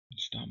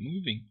stop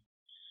moving.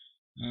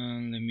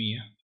 Let me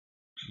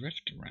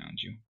drift around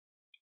you.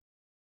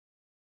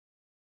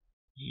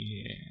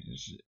 Yeah,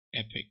 this is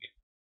epic.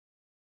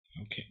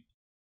 Okay.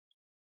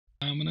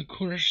 I'm gonna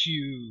course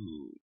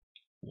you.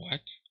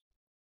 What?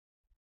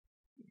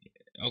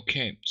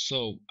 Okay,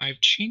 so I've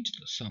changed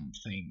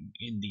something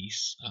in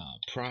this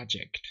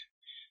project.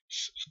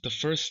 The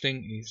first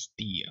thing is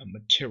the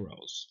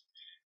materials.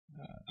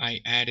 I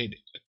added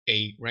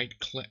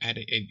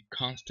added a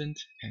constant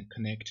and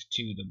connect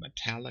to the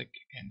metallic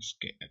and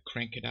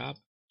crank it up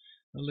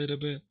a little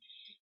bit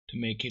to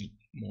make it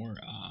more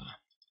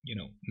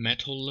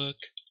metal look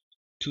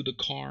to the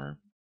car.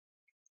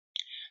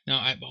 Now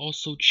I've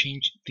also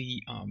changed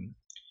the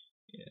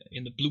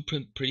in the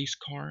blueprint police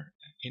car,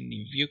 in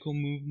the vehicle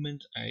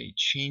movement, I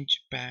changed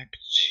back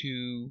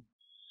to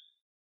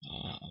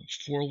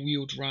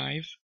 4-wheel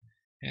drive,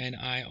 and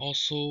I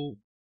also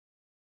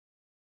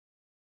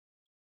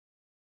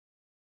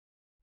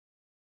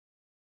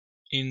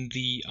in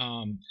the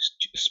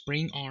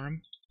spring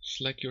arm,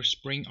 select your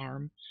spring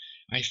arm.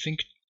 I think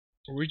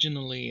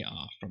originally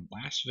from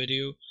last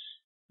video,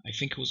 I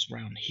think it was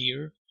around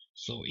here.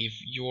 So if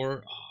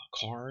your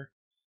car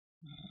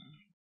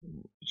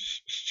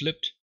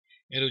flipped,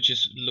 it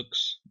just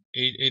looks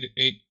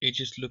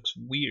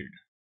weird.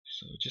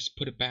 So just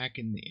put it back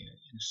in the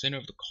center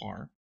of the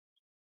car,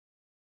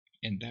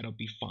 and that'll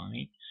be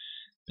fine.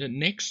 The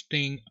next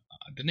thing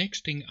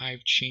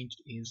I've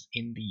changed is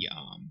in the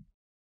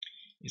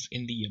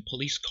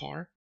police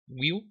car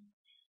wheel.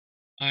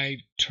 I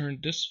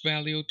turned this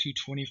value to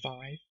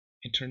 25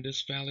 and turned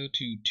this value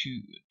to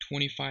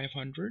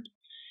 2500,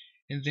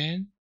 and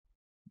then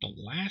the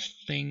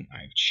last thing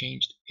I've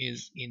changed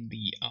is in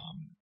the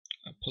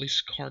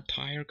police car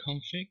tire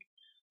config.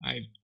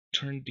 I've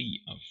turned the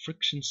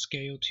friction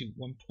scale to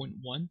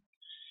 1.1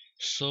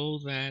 so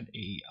that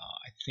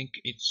I think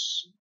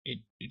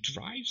it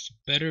drives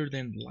better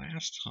than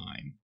last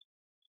time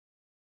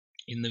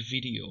in the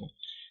video.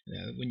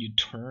 When you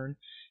turn,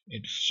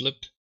 it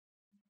flipped.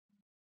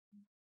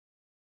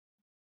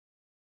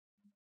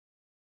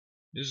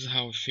 This is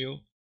how I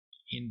feel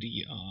in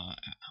the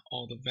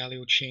all the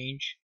value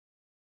change.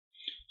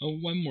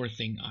 One more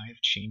thing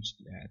I've changed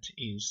that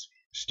is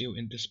still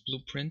in this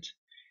blueprint,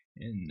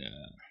 and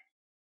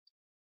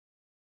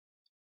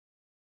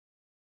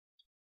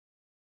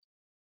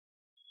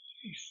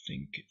I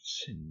think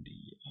it's in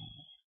the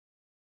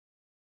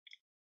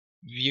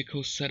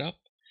vehicle setup.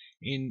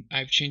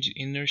 I've changed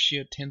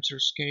inertia tensor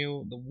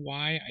scale. The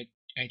Y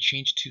I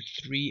changed to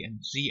 3,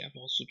 and Z I've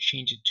also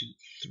changed it to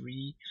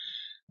 3.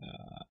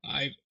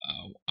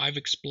 I've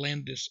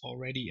explained this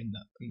already in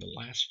the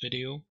last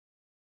video.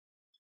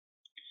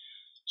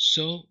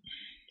 So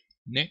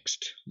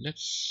next,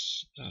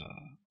 let's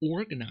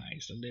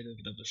organize a little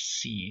bit of a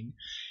scene,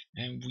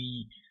 and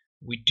we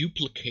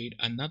duplicate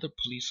another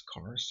police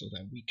car so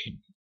that we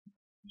can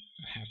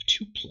have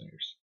 2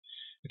 players.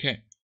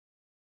 Okay,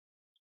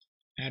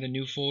 add a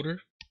new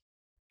folder.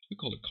 We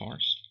call it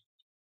cars.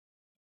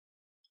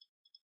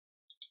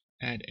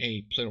 Add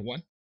a player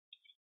 1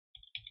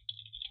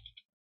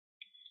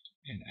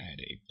 and add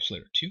a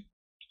player 2,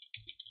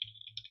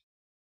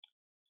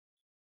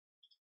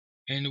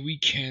 and we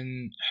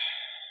can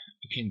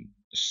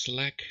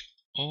select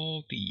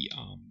all the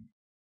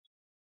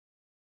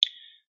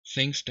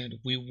things that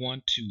we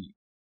want to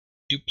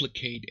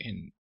duplicate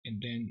and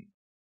then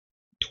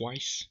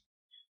twice,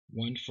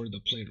 one for the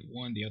player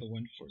 1, the other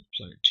one for the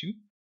player 2.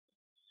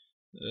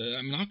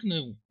 I'm not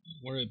gonna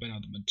worry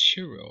about the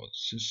material,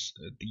 since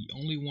the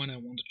only one I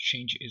want to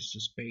change is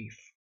the space.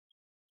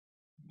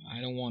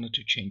 I don't want it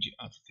to change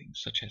other things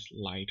such as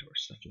light or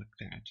stuff like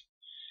that.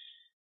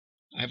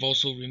 I've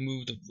also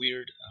removed the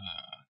weird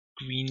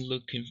green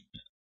look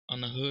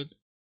on the hood,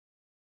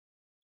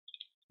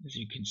 as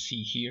you can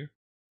see here.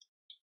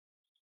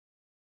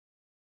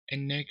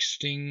 And next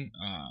thing,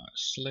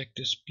 select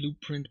this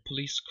blueprint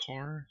police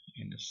car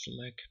and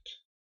select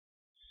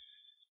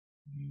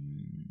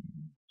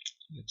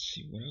let's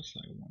see what else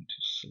I want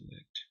to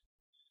select.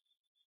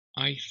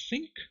 I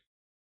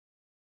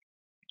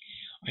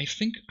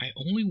think I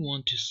only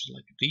want to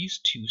select these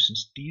 2,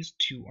 since these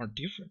 2 are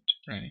different,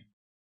 right?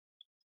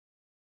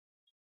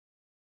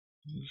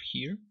 Move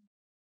here.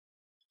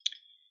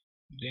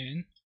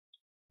 Then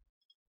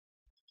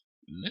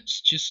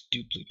let's just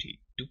duplicate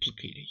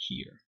it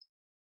here.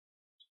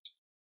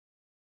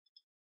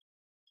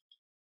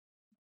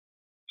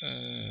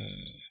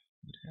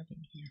 What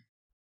happened here?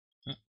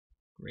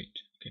 Great.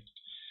 Okay,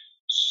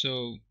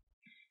 so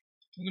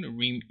I'm gonna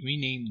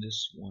rename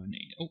this one.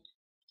 Oh,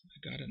 I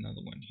got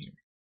another one here.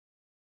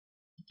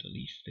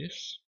 Delete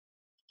this.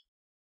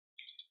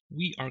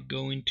 We are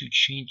going to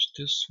change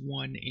this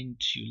one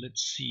into,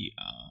 let's see,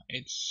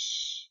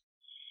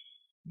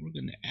 we're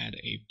gonna add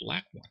a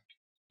black one.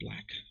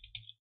 Black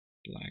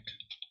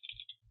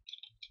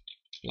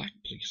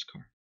police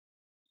car.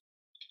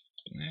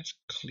 Black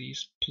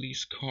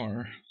police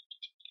car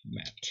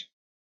matte.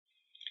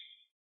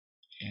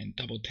 And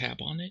double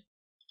tap on it.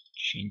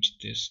 Change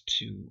this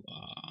to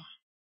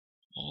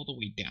all the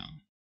way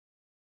down.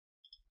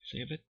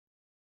 Save it.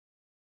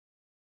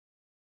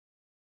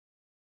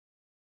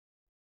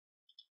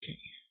 Okay,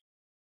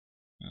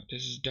 now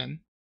this is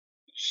done.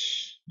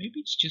 Maybe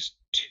it's just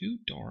too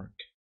dark.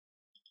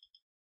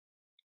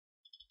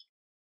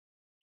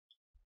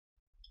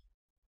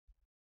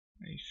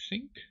 I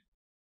think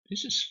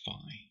this is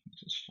fine.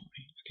 This is fine.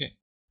 Okay.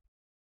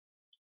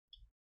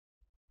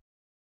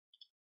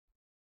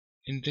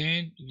 And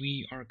then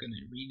we are going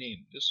to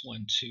rename this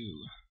one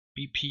to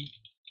BP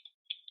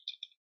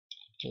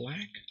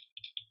Black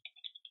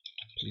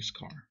Police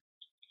Car.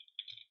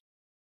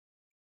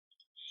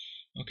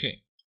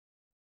 Okay.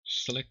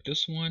 Select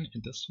this one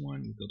and this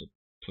one. We go to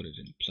put it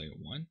in player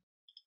 1.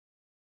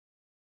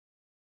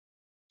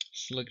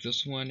 Select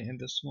this one and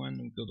this one.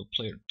 We go to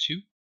player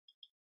 2.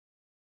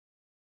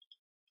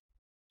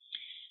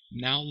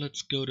 Now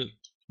let's go to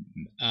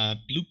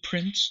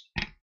blueprints.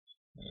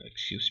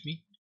 Excuse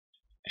me.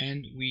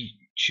 And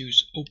we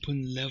choose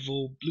open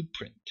level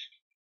blueprint.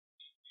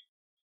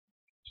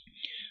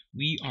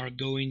 We are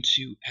going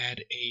to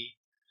add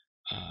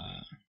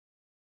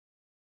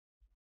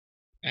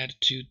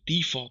to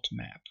default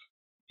map.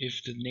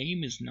 If the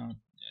name is not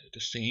the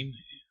same,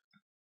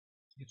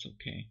 it's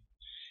okay.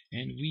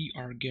 And we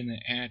are gonna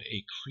add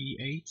a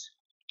create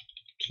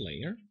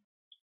player.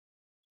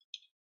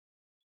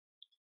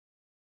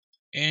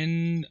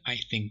 And I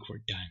think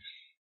we're done.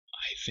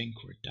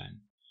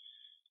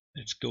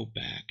 Let's go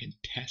back and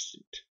test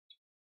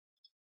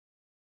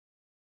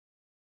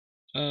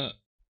it.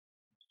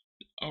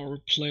 Our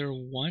player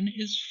 1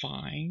 is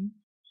fine,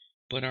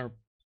 but our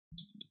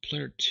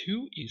player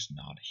 2 is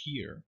not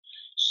here.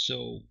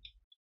 So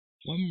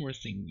one more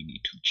thing we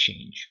need to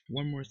change.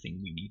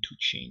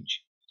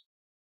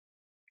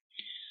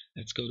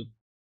 Let's go to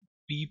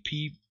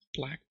BP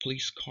Black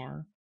Police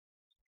Car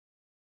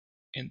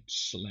and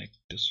select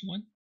this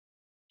one.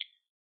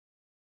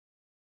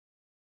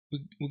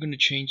 We're going to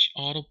change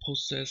auto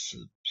possess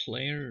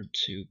player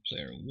to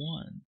player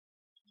 1.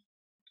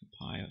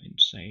 Compile and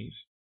save.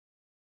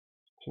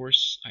 Of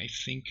course, I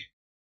think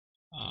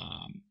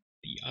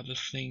the other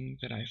thing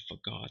that I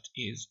forgot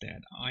is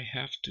that I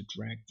have to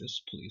drag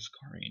this police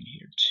car in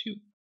here too.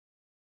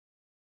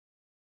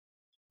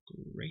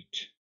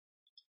 Great.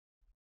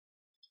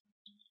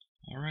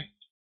 Alright,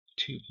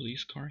 2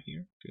 police car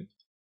here, good.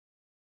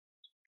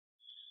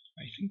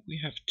 I think we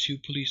have 2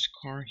 police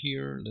car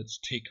here. Let's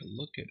take a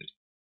look at it.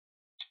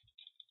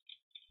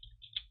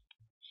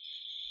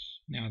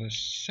 Now the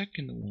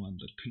second one,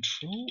 the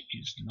control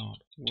is not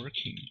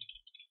working.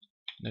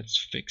 Let's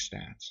fix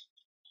that.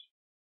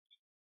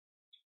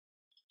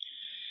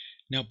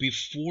 Now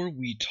before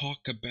we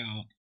talk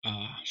about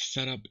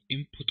set up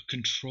input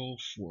control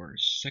for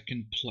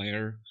second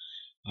player,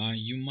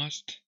 you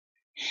must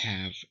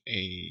have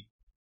a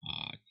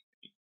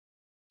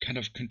kind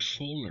of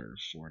controller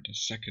for the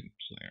second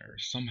player.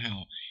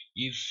 Somehow,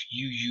 if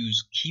you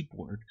use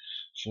keyboard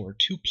for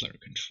 2-player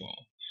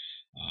control,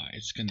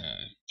 it's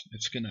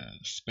gonna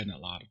spend a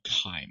lot of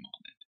time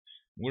on it.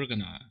 We're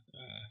gonna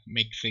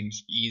make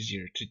things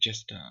easier to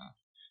just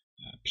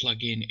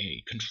plug in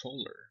a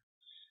controller.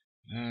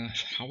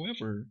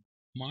 However,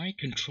 my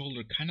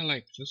controller kind of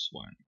like this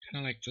one.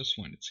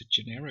 It's a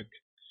generic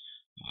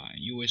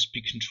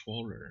USB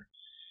controller.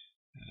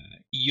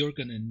 You're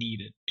gonna need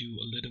to do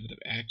a little bit of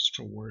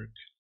extra work.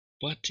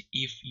 But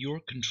if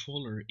your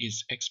controller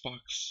is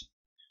Xbox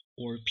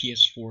or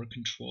PS4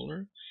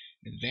 controller,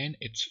 then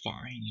it's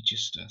fine. You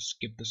just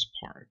skip this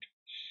part.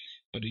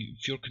 But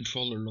if your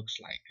controller looks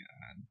like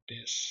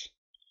this,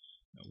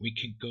 we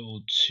can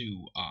go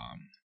to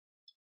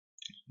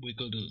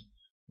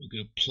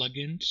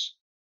plugins.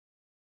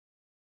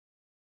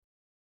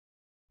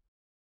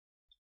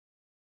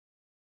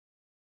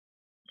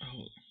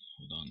 Oh,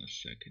 hold on a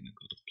second.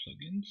 Go to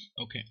plugins.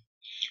 Okay,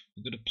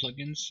 we go to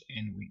plugins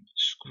and we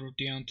scroll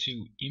down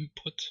to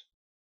input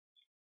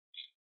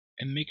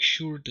and make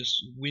sure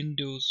this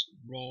Windows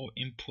raw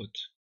input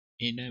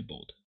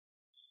enabled,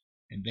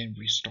 and then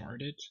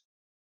restart it.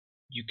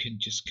 You can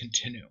just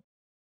continue.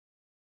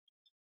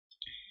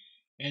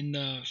 And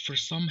for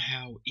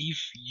somehow,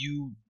 if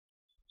you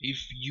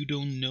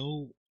don't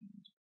know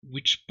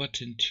which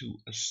button to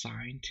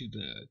assign to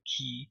the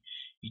key,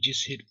 you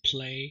just hit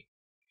play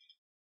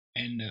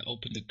and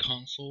open the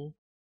console,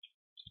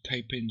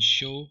 type in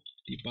show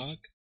debug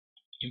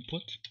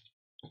input,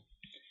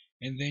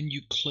 and then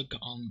you click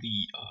on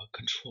the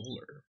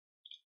controller.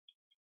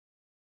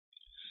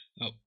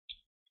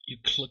 You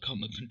click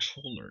on the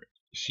controller,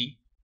 see,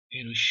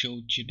 it'll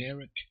show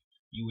generic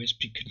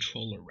USB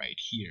controller right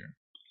here,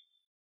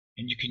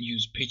 and you can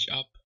use page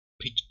up,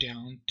 page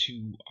down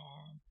to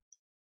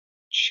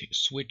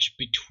switch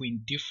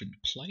between different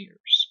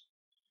players.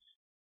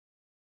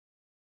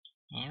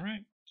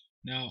 Alright,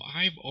 now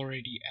I've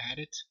already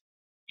added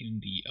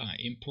in the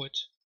input.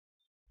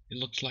 It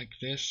looks like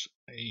this: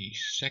 a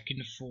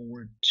second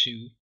forward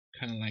 2,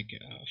 kind of like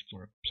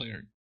for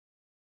player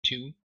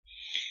 2,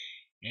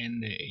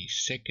 and a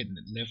second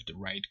left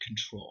right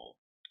control.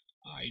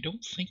 I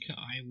don't think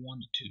I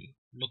wanted to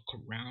look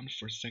around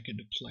for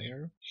second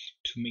player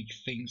to make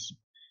things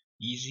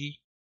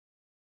easy.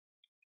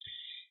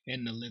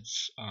 and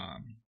let's try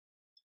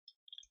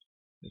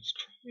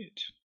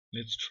it.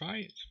 Let's try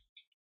it.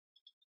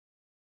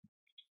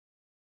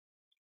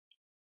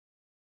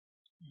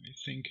 I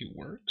think it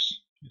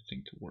works. I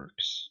think it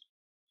works.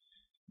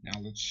 Now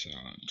let's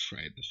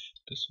try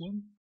this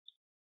one.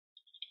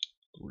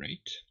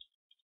 Great.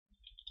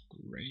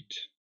 Great.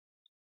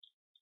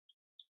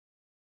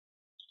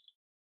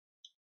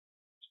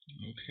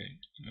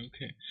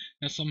 Okay.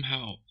 Now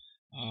somehow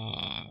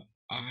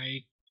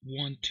I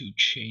want to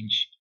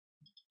change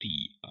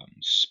the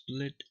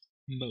split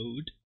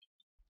mode.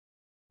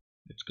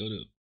 Let's go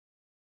to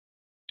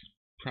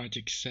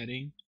project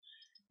setting,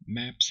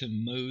 maps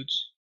and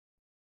modes,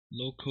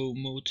 local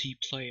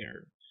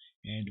multiplayer,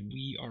 and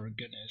we are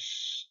gonna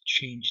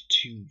change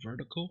to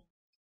vertical.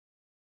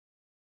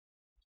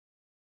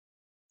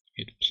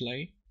 Hit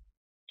play.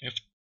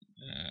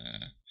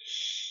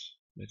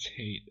 Let's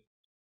hit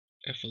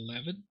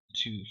F11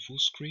 to full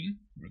screen.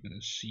 We're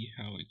gonna see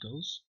how it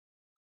goes.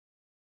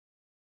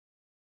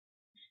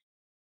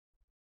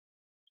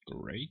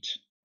 Great.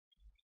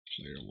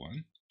 Player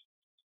 1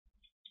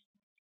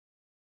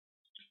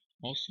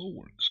 also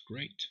works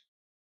great.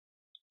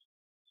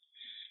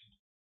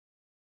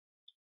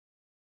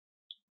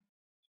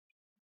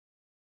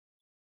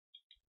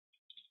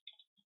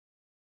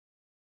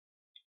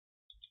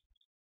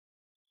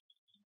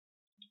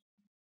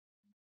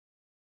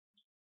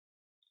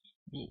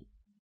 Oh,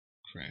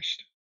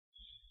 crashed.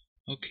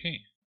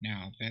 Okay,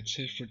 now that's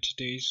it for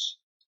today's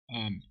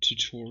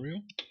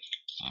tutorial.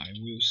 I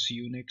will see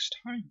you next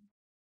time.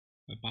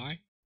 Bye bye.